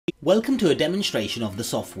Welcome to a demonstration of the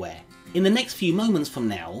software. In the next few moments from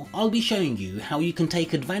now, I'll be showing you how you can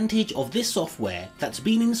take advantage of this software that's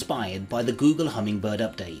been inspired by the Google Hummingbird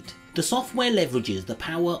update. The software leverages the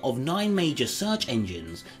power of 9 major search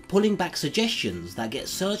engines, pulling back suggestions that get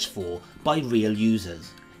searched for by real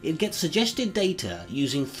users. It gets suggested data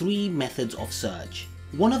using 3 methods of search.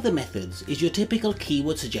 One of the methods is your typical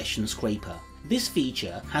keyword suggestion scraper. This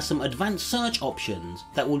feature has some advanced search options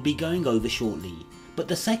that we'll be going over shortly. But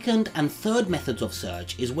the second and third methods of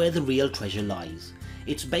search is where the real treasure lies.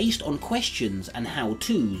 It's based on questions and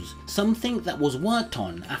how-tos, something that was worked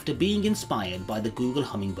on after being inspired by the Google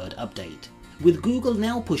Hummingbird update. With Google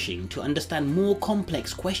now pushing to understand more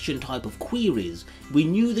complex question type of queries, we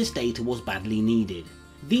knew this data was badly needed.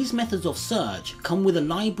 These methods of search come with a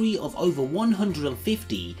library of over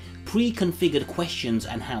 150 pre-configured questions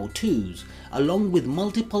and how-tos, along with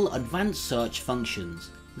multiple advanced search functions.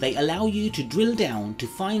 They allow you to drill down to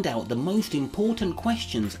find out the most important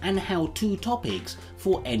questions and how-to topics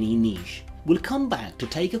for any niche. We'll come back to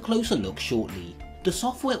take a closer look shortly. The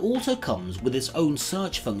software also comes with its own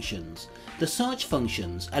search functions. The search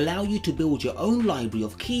functions allow you to build your own library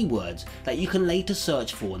of keywords that you can later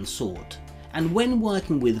search for and sort. And when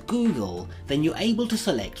working with Google, then you're able to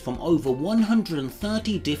select from over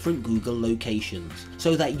 130 different Google locations,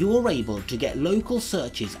 so that you're able to get local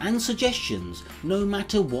searches and suggestions no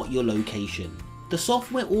matter what your location. The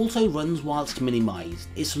software also runs whilst minimized,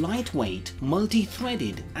 it's lightweight,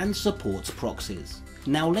 multi-threaded and supports proxies.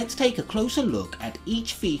 Now let's take a closer look at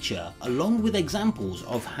each feature along with examples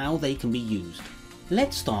of how they can be used.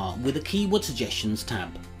 Let's start with the Keyword Suggestions tab.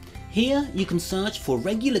 Here you can search for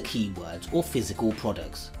regular keywords or physical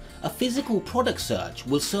products. A physical product search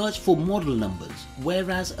will search for model numbers,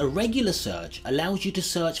 whereas a regular search allows you to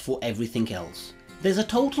search for everything else. There's a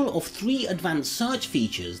total of 3 advanced search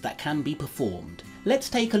features that can be performed. Let's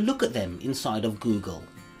take a look at them inside of Google.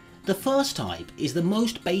 The first type is the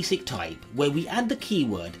most basic type, where we add the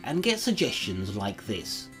keyword and get suggestions like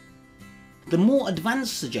this. The more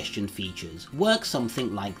advanced suggestion features work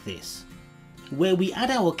something like this, where we add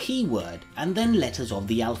our keyword and then letters of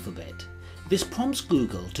the alphabet. This prompts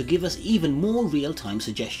Google to give us even more real-time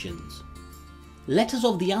suggestions. Letters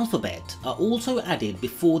of the alphabet are also added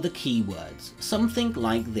before the keywords, something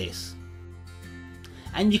like this.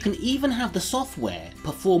 And you can even have the software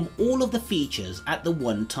perform all of the features at the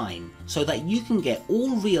one time, so that you can get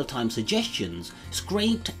all real-time suggestions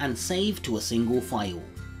scraped and saved to a single file.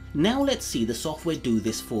 Now let's see the software do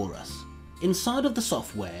this for us. Inside of the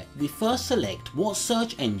software, we first select what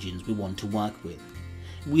search engines we want to work with.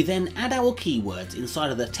 We then add our keywords inside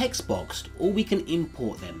of the text box, or we can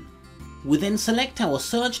import them. We then select our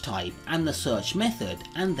search type and the search method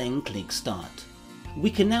and then click Start. We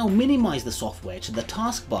can now minimize the software to the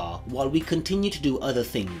taskbar while we continue to do other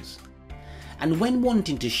things. And when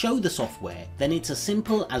wanting to show the software, then it's as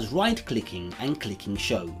simple as right-clicking and clicking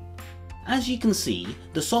Show. As you can see,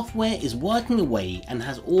 the software is working away and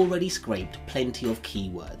has already scraped plenty of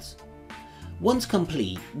keywords. Once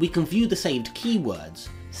complete, we can view the saved keywords.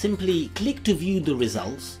 Simply click to view the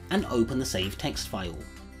results and open the saved text file.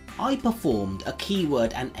 I performed a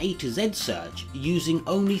keyword and A to Z search using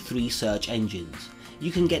only 3 search engines.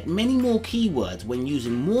 You can get many more keywords when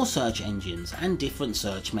using more search engines and different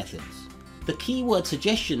search methods. The Keyword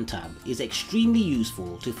Suggestion tab is extremely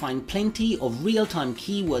useful to find plenty of real-time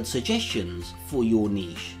keyword suggestions for your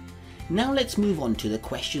niche. Now let's move on to the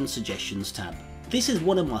Question Suggestions tab. This is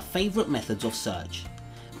one of my favourite methods of search.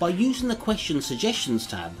 By using the Question Suggestions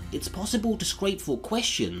tab, it's possible to scrape for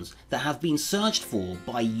questions that have been searched for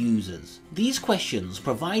by users. These questions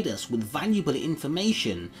provide us with valuable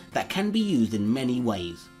information that can be used in many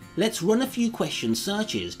ways. Let's run a few question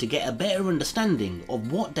searches to get a better understanding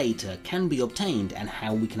of what data can be obtained and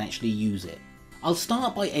how we can actually use it. I'll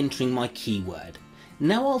start by entering my keyword.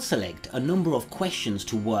 Now I'll select a number of questions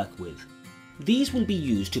to work with. These will be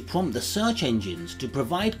used to prompt the search engines to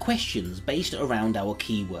provide questions based around our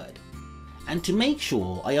keyword. And to make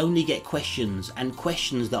sure I only get questions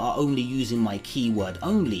that are only using my keyword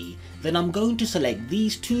only, then I'm going to select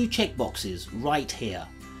these 2 checkboxes right here.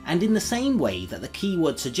 And in the same way that the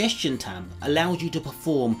Keyword Suggestion tab allows you to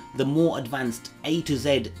perform the more advanced A to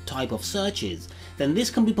Z type of searches, then this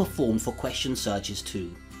can be performed for question searches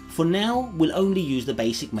too. For now, we'll only use the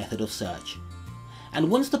basic method of search. And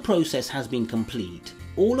once the process has been complete,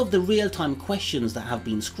 all of the real-time questions that have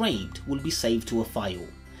been scraped will be saved to a file.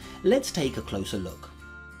 Let's take a closer look.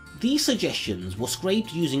 These suggestions were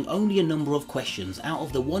scraped using only a number of questions out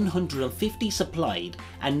of the 150 supplied,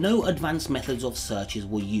 and no advanced methods of searches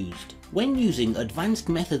were used. When using advanced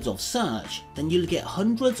methods of search, then you'll get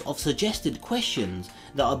hundreds of suggested questions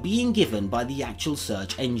that are being given by the actual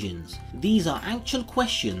search engines. These are actual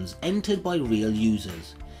questions entered by real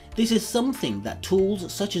users. This is something that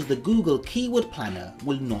tools such as the Google Keyword Planner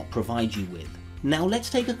will not provide you with. Now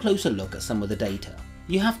let's take a closer look at some of the data.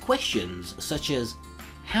 You have questions such as,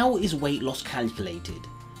 how is weight loss calculated?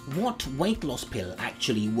 What weight loss pill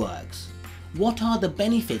actually works? What are the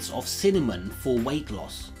benefits of cinnamon for weight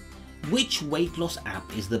loss? Which weight loss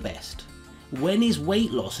app is the best? When is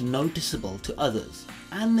weight loss noticeable to others?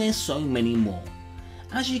 And there's so many more.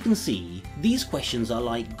 As you can see, these questions are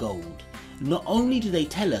like gold. Not only do they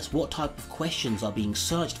tell us what type of questions are being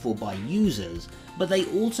searched for by users, but they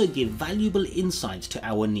also give valuable insights to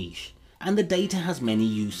our niche. And the data has many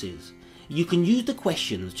uses. You can use the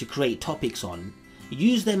questions to create topics on,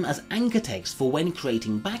 use them as anchor text for when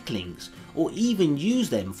creating backlinks, or even use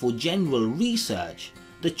them for general research.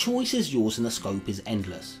 The choice is yours and the scope is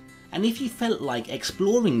endless. And if you felt like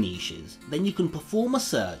exploring niches, then you can perform a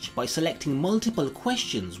search by selecting multiple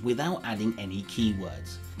questions without adding any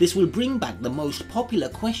keywords. This will bring back the most popular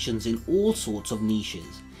questions in all sorts of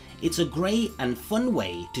niches. It's a great and fun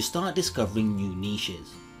way to start discovering new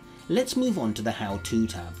niches. Let's move on to the How-To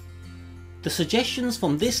tab. The suggestions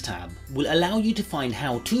from this tab will allow you to find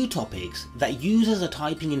how-to topics that users are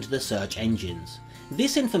typing into the search engines.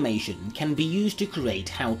 This information can be used to create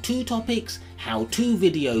how-to topics, how-to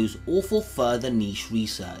videos, or for further niche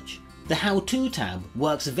research. The How-To tab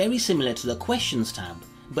works very similar to the Questions tab,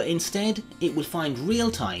 but instead it will find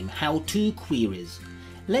real-time how-to queries.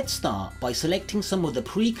 Let's start by selecting some of the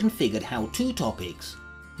pre-configured how-to topics.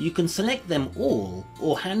 You can select them all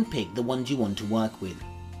or handpick the ones you want to work with.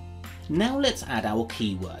 Now let's add our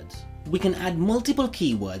keywords. We can add multiple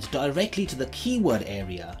keywords directly to the keyword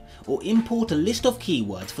area, or import a list of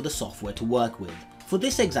keywords for the software to work with. For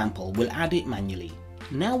this example, we'll add it manually.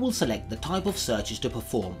 Now we'll select the type of searches to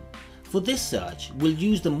perform. For this search, we'll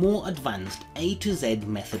use the more advanced A to Z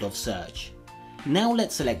method of search. Now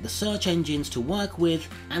let's select the search engines to work with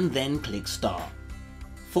and then click Start.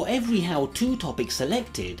 For every how-to topic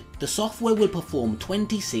selected, the software will perform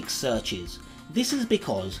 26 searches. This is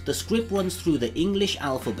because the script runs through the English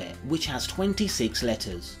alphabet, which has 26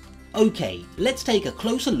 letters. Okay, let's take a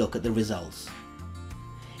closer look at the results.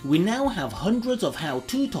 We now have hundreds of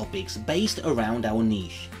how-to topics based around our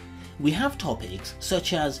niche. We have topics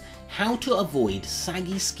such as how to avoid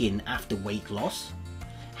saggy skin after weight loss,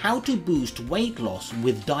 how to boost weight loss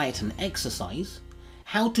with diet and exercise,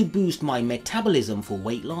 how to boost my metabolism for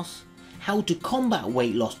weight loss, how to combat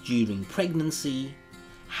weight loss during pregnancy,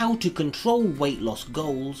 how to control weight loss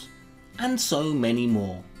goals, and so many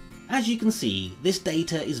more. As you can see, this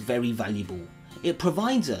data is very valuable. It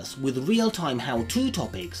provides us with real-time how-to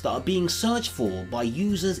topics that are being searched for by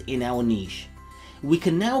users in our niche. We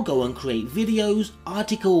can now go and create videos,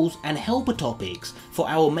 articles, and helper topics for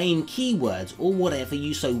our main keywords or whatever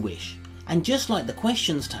you so wish. And just like the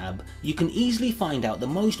Questions tab, you can easily find out the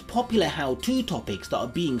most popular how-to topics that are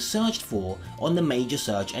being searched for on the major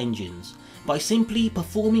search engines by simply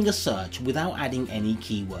performing a search without adding any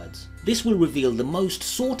keywords. This will reveal the most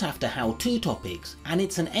sought after how-to topics, and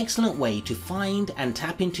it's an excellent way to find and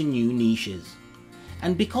tap into new niches.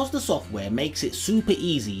 And because the software makes it super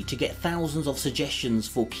easy to get thousands of suggestions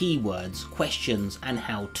for keywords, questions, and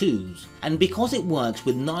how-tos, and because it works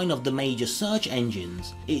with 9 of the major search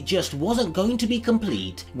engines, it just wasn't going to be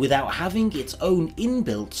complete without having its own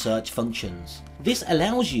inbuilt search functions. This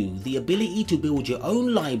allows you the ability to build your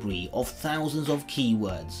own library of thousands of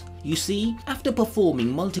keywords. You see, after performing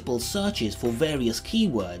multiple searches for various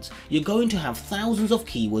keywords, you're going to have thousands of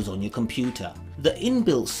keywords on your computer. The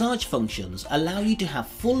inbuilt search functions allow you to have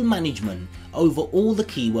full management over all the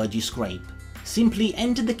keywords you scrape. Simply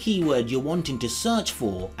enter the keyword you're wanting to search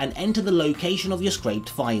for and enter the location of your scraped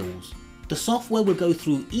files. The software will go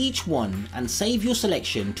through each one and save your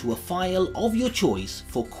selection to a file of your choice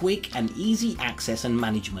for quick and easy access and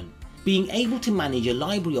management. Being able to manage a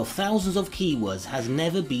library of thousands of keywords has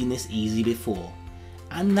never been this easy before.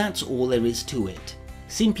 And that's all there is to it.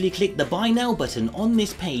 Simply click the Buy Now button on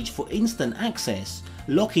this page for instant access,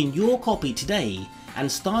 lock in your copy today, and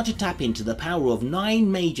start to tap into the power of 9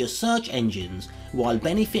 major search engines while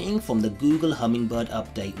benefiting from the Google Hummingbird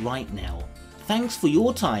update right now. Thanks for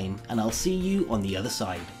your time, and I'll see you on the other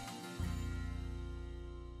side.